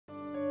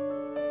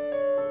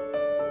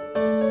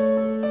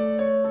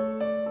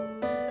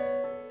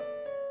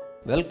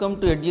Welcome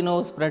to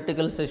Edunovus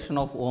practical session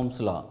of Ohm's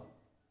law.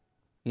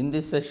 In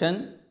this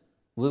session,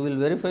 we will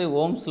verify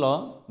Ohm's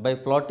law by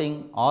plotting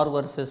R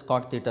versus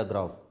cot theta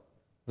graph,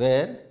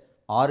 where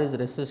R is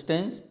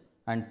resistance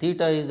and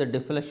theta is the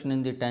deflection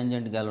in the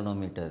tangent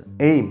galvanometer.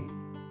 Aim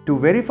to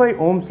verify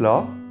Ohm's law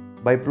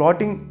by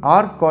plotting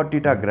R-cot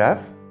theta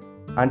graph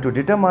and to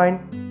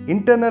determine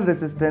internal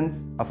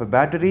resistance of a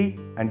battery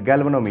and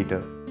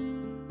galvanometer.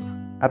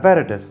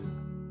 Apparatus: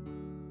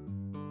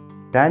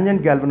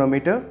 tangent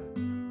galvanometer,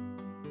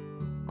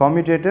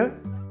 commutator,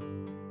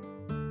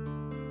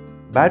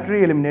 battery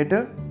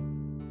eliminator,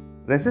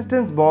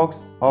 resistance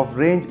box of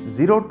range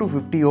 0 to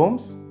 50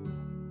 ohms,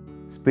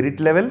 spirit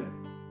level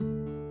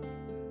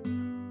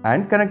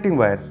and connecting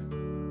wires.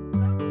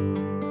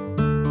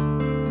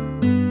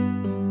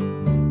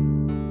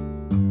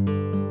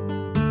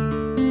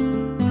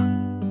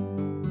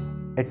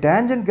 A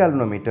tangent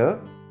galvanometer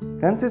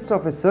consists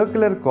of a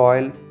circular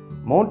coil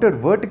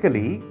mounted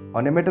vertically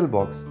on a metal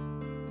box.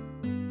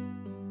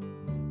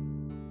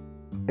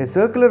 A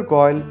circular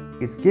coil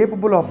is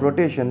capable of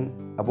rotation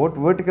about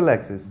vertical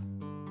axis.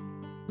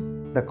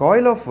 The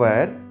coil of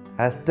wire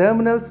has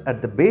terminals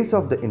at the base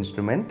of the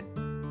instrument.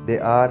 They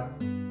are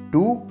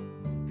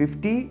 2,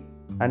 50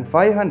 and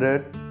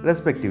 500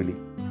 respectively.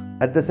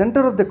 At the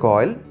center of the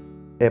coil,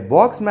 a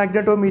box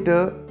magnetometer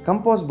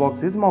compass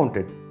box is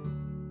mounted.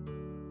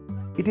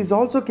 It is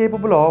also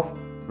capable of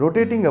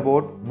rotating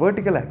about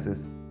vertical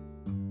axis.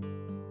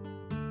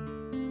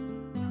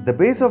 The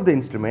base of the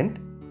instrument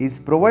is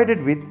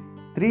provided with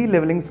 3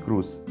 leveling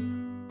screws.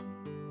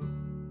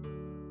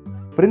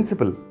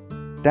 Principle: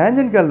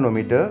 tangent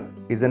galvanometer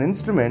is an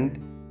instrument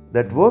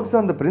that works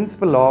on the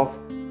principle of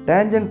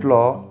tangent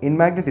law in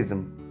magnetism.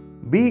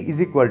 B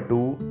is equal to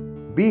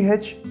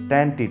BH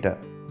tan theta,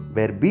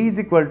 where B is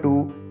equal to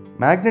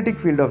magnetic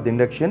field of the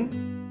induction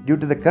due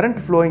to the current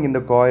flowing in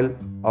the coil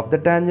of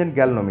the tangent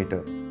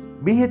galvanometer.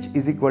 BH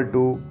is equal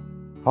to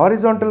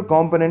horizontal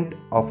component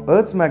of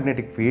Earth's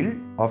magnetic field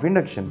of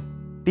induction.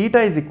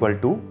 Theta is equal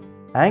to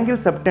angle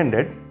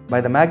subtended by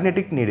the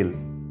magnetic needle.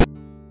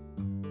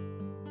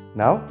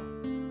 Now,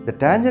 the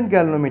tangent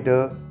galvanometer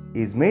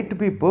is made to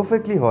be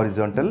perfectly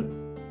horizontal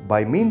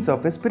by means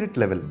of a spirit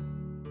level.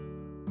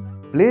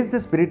 Place the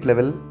spirit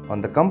level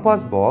on the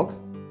compass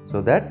box so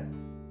that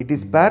it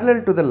is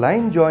parallel to the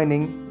line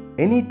joining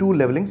any 2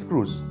 leveling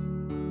screws.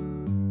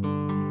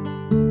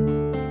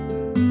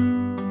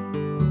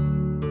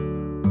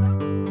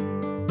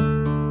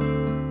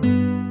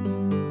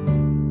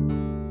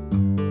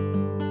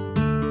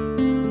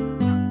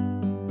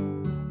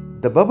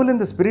 The bubble in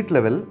the spirit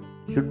level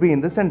should be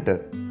in the center.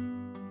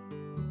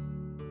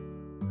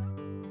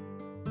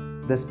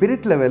 The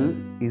spirit level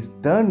is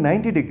turned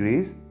 90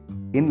 degrees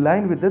in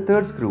line with the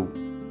third screw.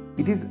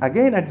 It is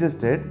again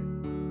adjusted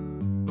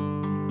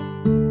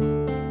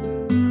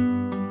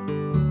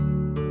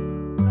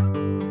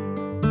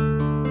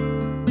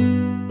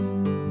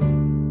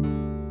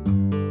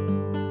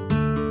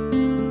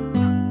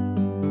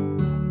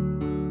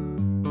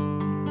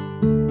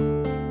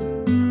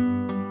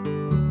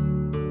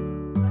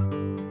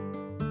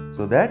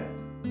so that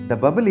the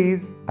bubble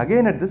is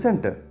again at the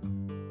center.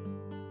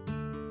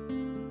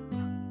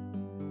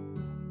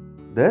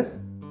 Thus,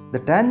 the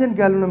tangent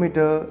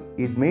galvanometer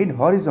is made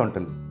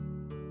horizontal.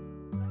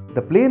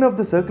 The plane of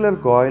the circular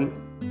coil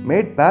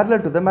made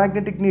parallel to the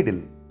magnetic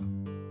needle.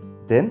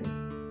 Then,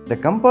 the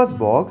compass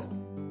box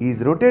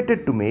is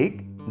rotated to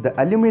make the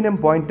aluminum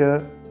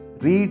pointer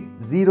read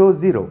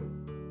 00.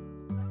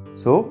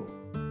 So,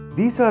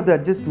 these are the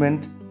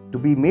adjustments to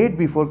be made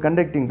before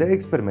conducting the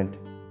experiment.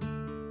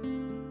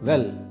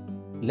 Well,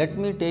 let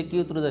me take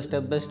you through the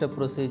step-by-step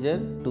procedure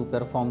to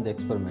perform the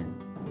experiment.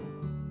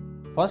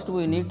 First,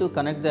 we need to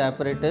connect the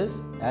apparatus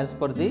as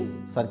per the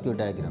circuit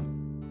diagram.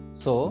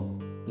 So,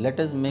 let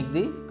us make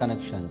the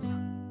connections.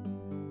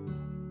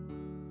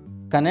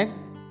 Connect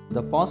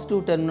the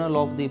positive terminal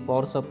of the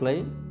power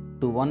supply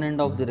to one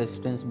end of the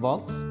resistance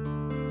box.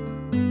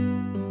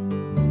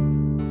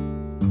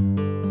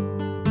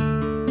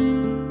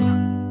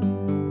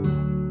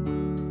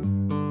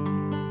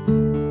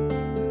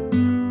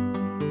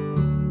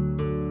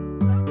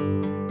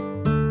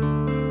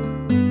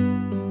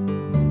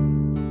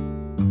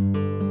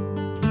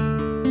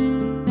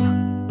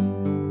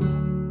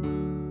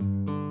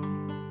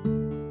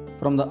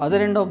 From the other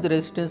end of the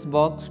resistance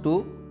box to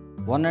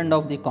one end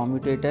of the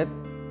commutator.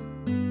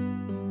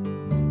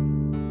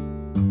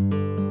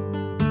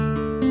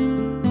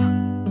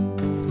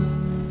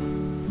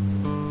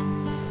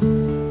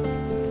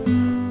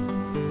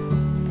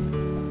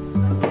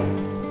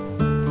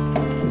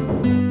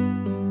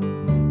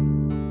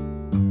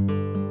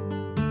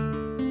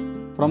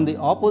 From the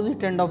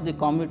opposite end of the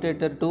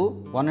commutator to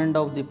one end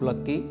of the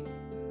plug key.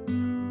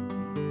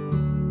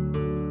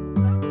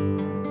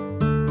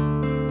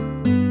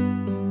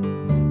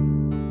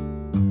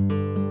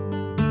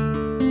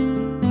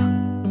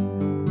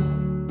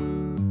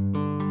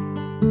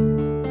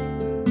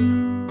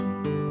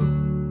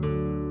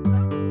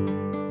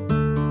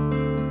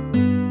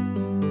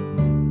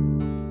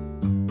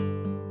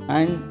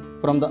 and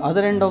from the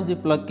other end of the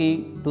plug key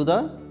to the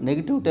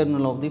negative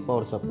terminal of the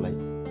power supply.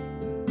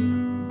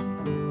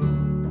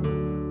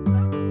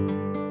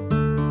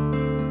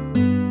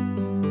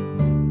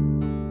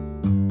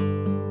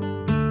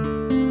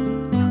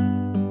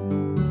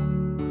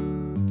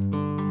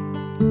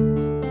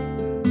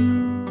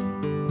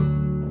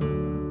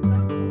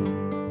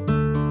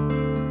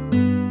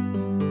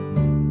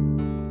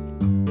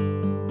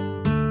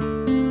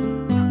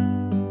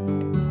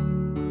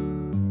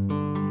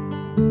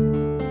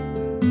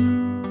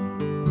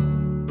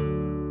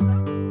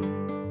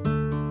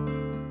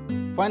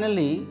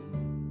 Finally,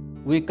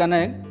 we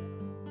connect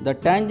the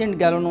tangent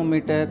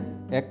galvanometer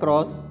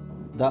across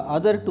the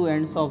other two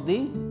ends of the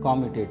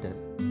commutator.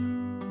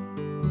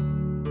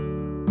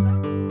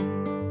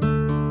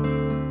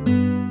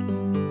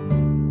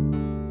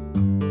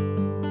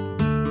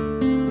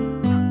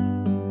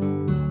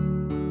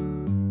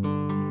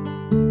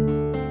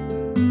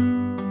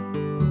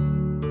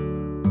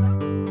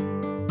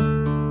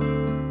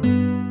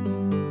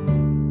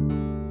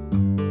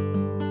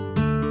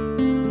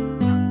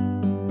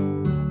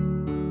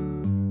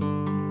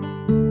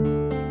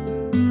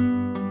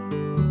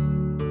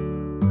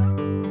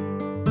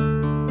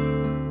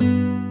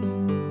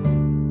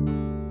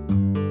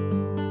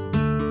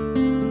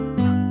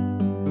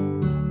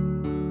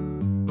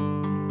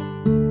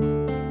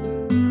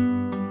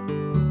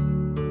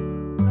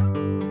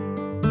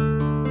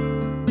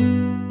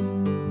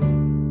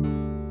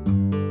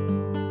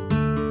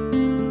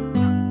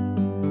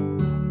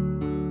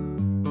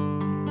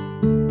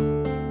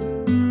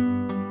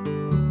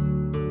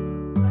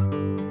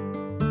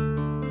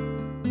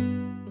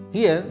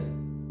 Here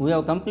we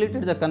have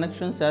completed the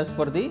connections as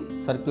per the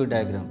circuit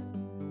diagram.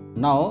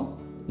 Now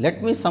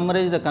let me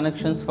summarize the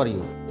connections for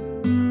you.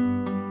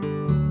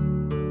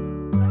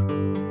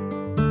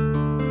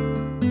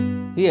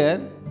 Here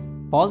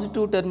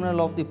positive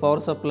terminal of the power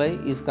supply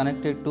is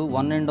connected to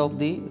one end of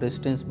the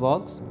resistance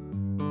box.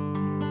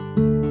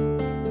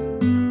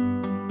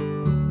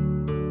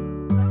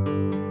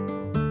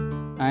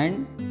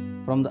 And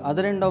from the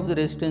other end of the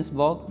resistance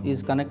box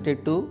is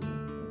connected to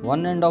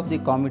one end of the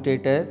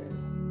commutator.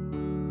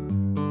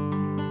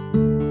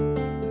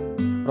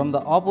 From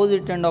the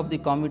opposite end of the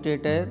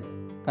commutator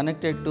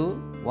connected to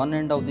one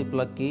end of the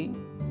plug key.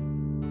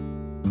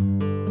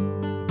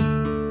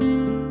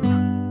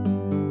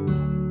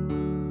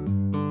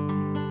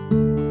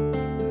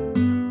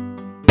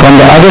 From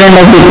the other end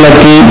of the plug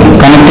key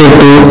connected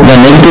to the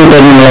negative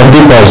terminal of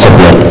the power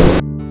supply.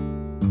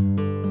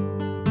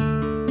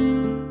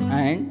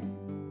 And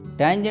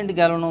tangent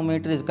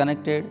galvanometer is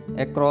connected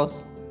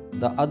across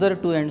the other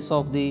two ends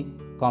of the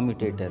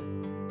commutator.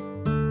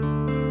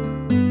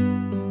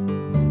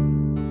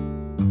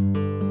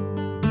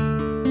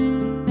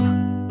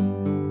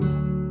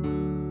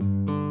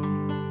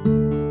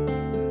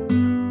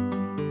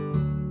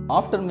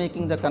 After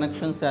making the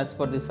connections as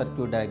per the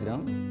circuit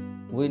diagram,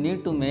 we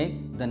need to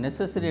make the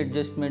necessary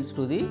adjustments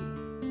to the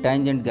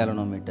tangent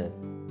galvanometer.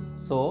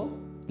 So,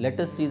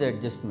 let us see the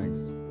adjustments.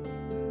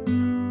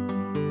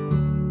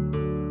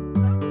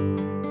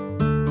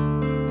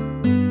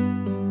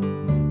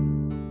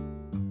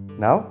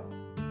 Now,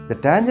 the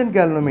tangent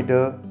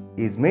galvanometer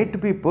is made to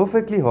be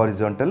perfectly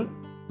horizontal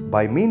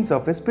by means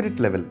of a spirit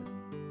level.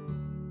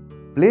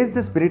 Place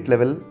the spirit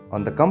level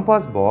on the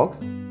compass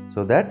box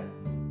so that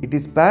it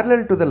is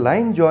parallel to the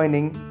line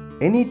joining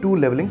any two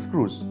leveling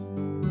screws.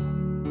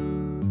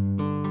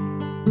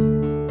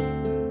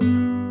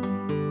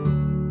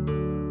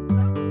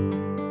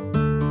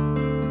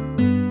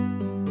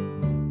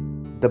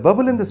 The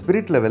bubble in the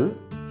spirit level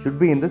should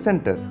be in the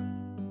center.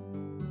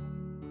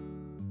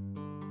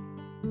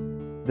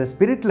 The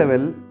spirit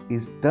level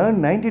is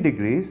turned 90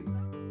 degrees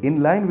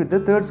in line with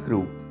the third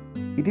screw.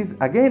 It is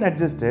again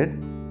adjusted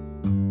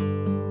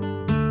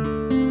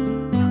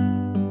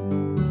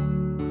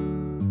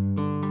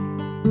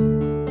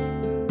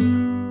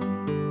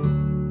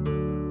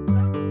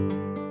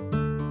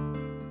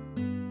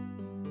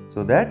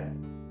so that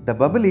the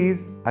bubble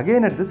is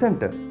again at the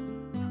center.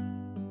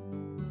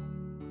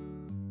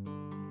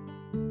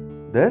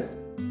 Thus,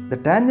 the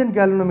tangent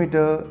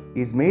galvanometer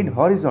is made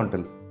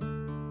horizontal.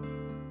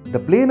 The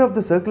plane of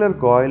the circular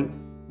coil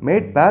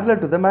made parallel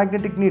to the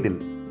magnetic needle.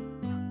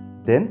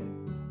 Then,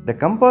 the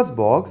compass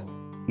box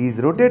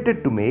is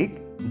rotated to make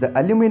the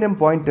aluminum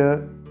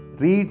pointer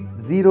read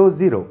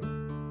 00.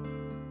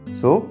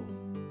 So,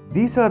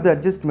 these are the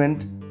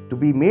adjustments to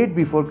be made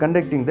before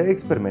conducting the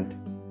experiment.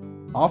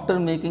 After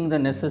making the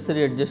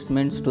necessary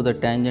adjustments to the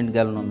tangent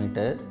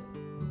galvanometer,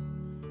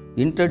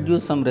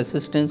 introduce some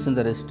resistance in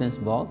the resistance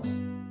box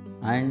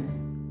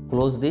and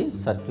close the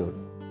circuit.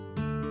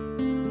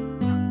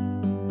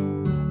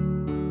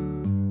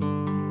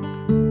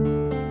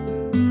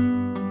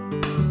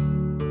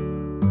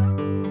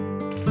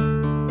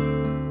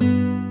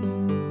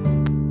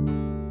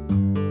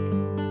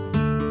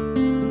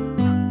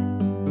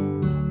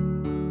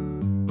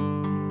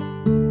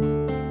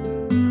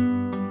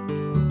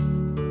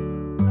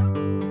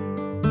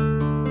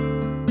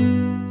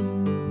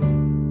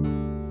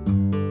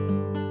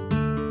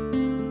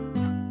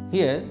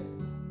 Here,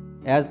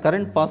 as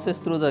current passes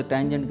through the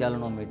tangent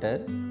galvanometer,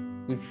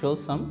 it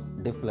shows some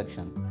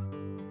deflection.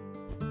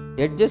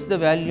 Adjust the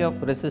value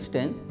of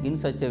resistance in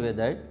such a way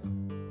that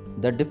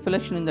the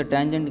deflection in the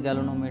tangent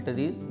galvanometer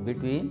is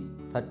between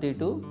 30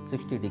 to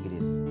 60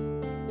 degrees.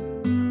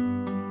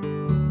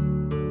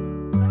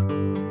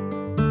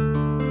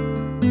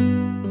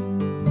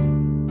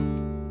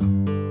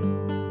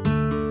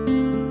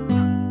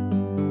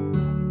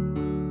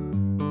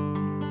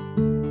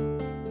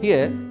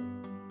 Here,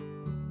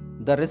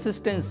 the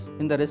resistance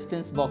in the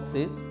resistance box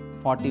is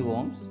 40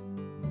 ohms.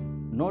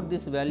 Note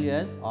this value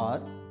as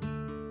R,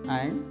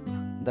 and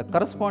the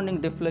corresponding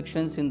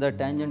deflections in the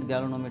tangent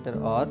galvanometer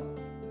are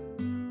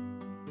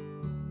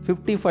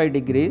 55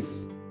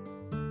 degrees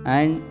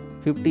and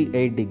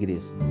 58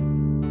 degrees.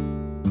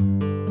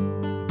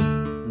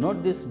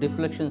 Note these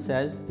deflections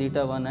as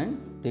theta 1 and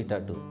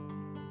theta 2.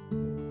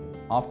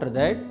 After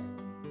that,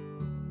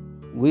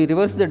 we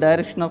reverse the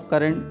direction of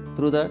current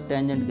through the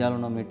tangent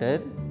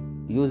galvanometer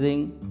using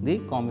the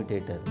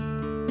commutator.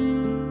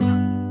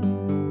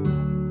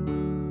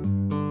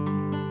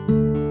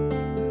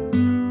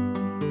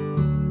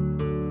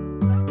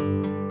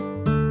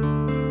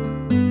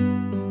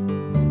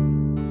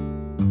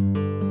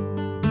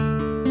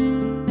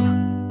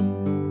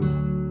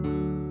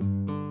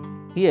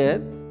 Here,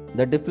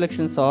 the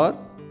deflections are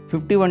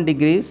 51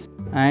 degrees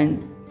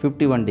and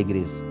 51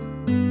 degrees.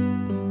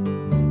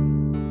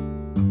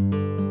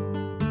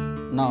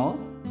 Now,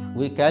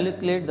 we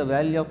calculate the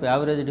value of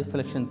average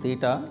deflection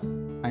theta,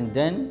 and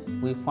then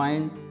we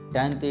find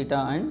tan theta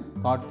and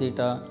cot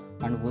theta,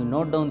 and we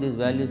note down these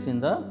values in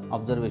the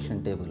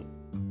observation table.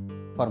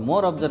 For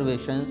more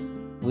observations,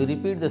 we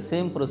repeat the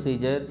same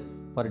procedure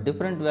for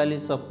different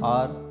values of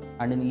R,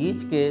 and in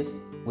each case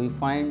we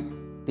find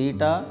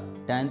theta,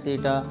 tan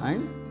theta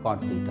and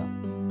cot theta.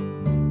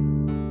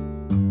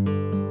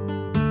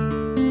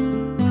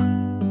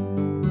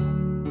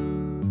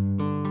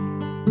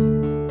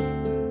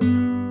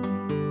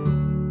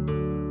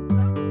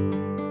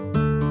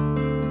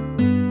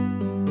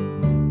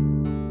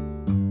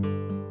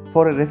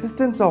 For a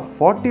resistance of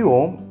 40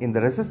 ohm in the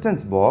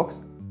resistance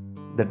box,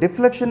 the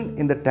deflection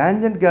in the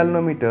tangent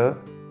galvanometer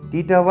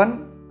theta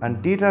 1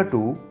 and theta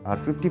 2 are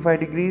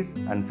 55 degrees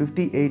and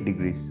 58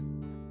 degrees.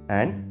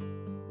 And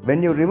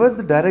when you reverse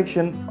the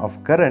direction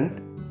of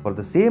current for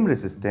the same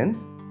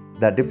resistance,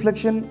 the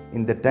deflection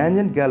in the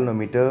tangent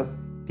galvanometer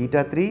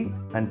theta 3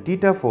 and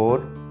theta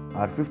 4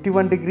 are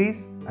 51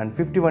 degrees and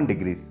 51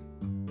 degrees.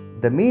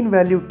 The mean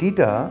value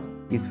theta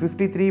is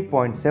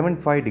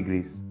 53.75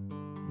 degrees.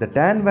 The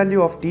tan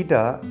value of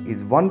theta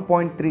is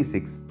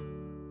 1.36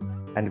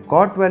 and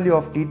cot value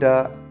of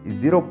theta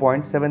is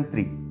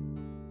 0.73.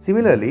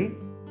 Similarly,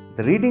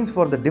 the readings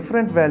for the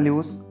different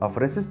values of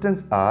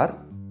resistance are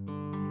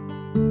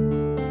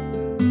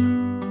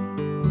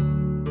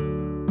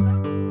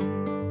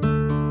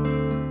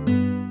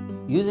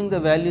using the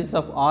values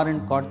of R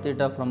and cot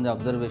theta from the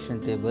observation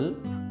table,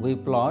 we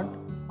plot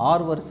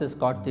R versus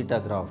cot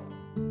theta graph,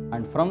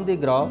 and from the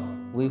graph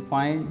we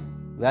find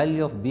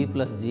value of B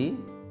plus G,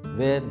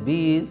 where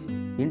B is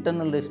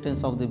internal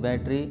resistance of the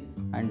battery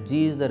and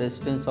G is the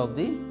resistance of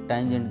the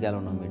tangent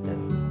galvanometer.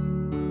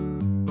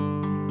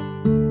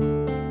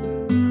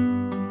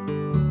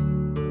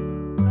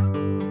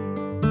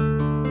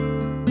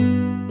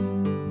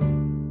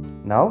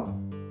 Now,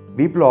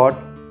 we plot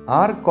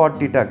R cot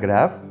theta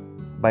graph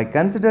by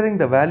considering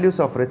the values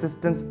of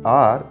resistance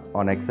R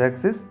on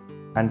x-axis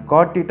and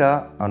cot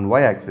theta on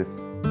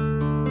y-axis.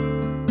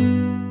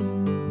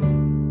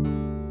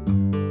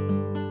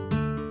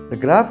 The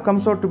graph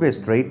comes out to be a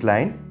straight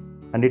line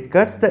and it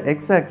cuts the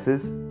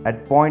x-axis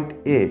at point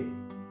A.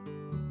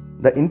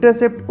 The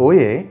intercept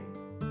OA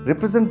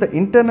represents the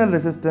internal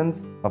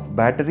resistance of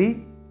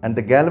battery and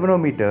the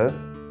galvanometer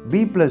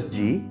B plus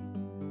G,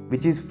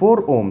 which is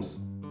 4 ohms.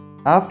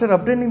 After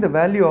obtaining the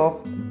value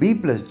of B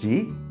plus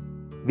G,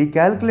 we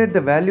calculate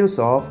the values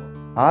of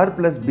R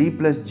plus B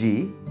plus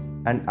G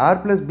and R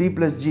plus B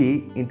plus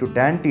G into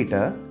tan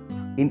theta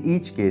in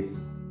each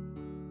case.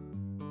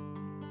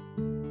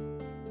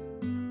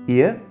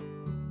 Here,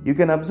 you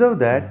can observe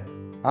that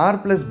R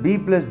plus B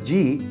plus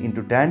G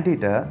into tan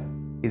theta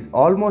is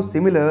almost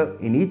similar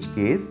in each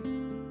case,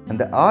 and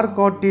the R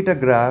cot theta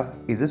graph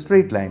is a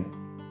straight line.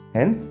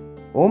 Hence,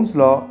 Ohm's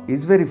law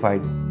is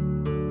verified.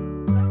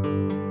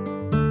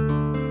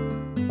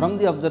 From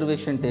the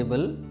observation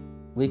table,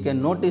 we can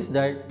notice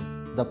that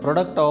the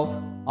product of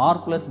R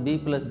plus B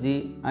plus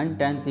G and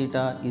tan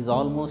theta is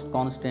almost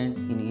constant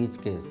in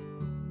each case.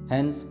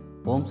 Hence,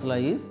 Ohm's law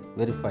is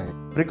verified.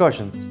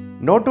 Precautions.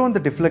 Note down the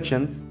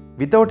deflections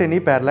without any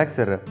parallax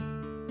error.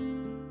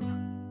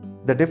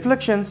 The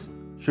deflections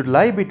should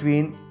lie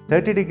between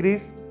 30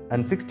 degrees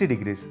and 60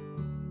 degrees.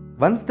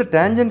 Once the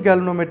tangent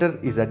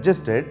galvanometer is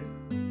adjusted,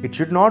 it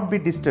should not be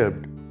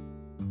disturbed.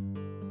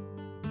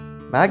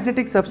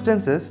 Magnetic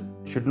substances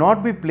should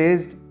not be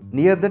placed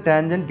near the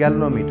tangent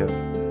galvanometer.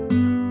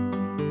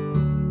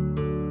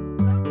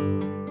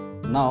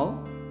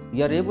 Now,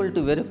 we are able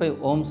to verify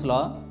Ohm's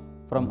law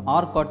from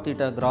R cot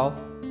theta graph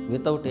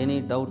without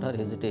any doubt or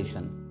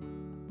hesitation.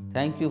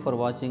 Thank you for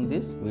watching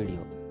this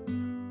video.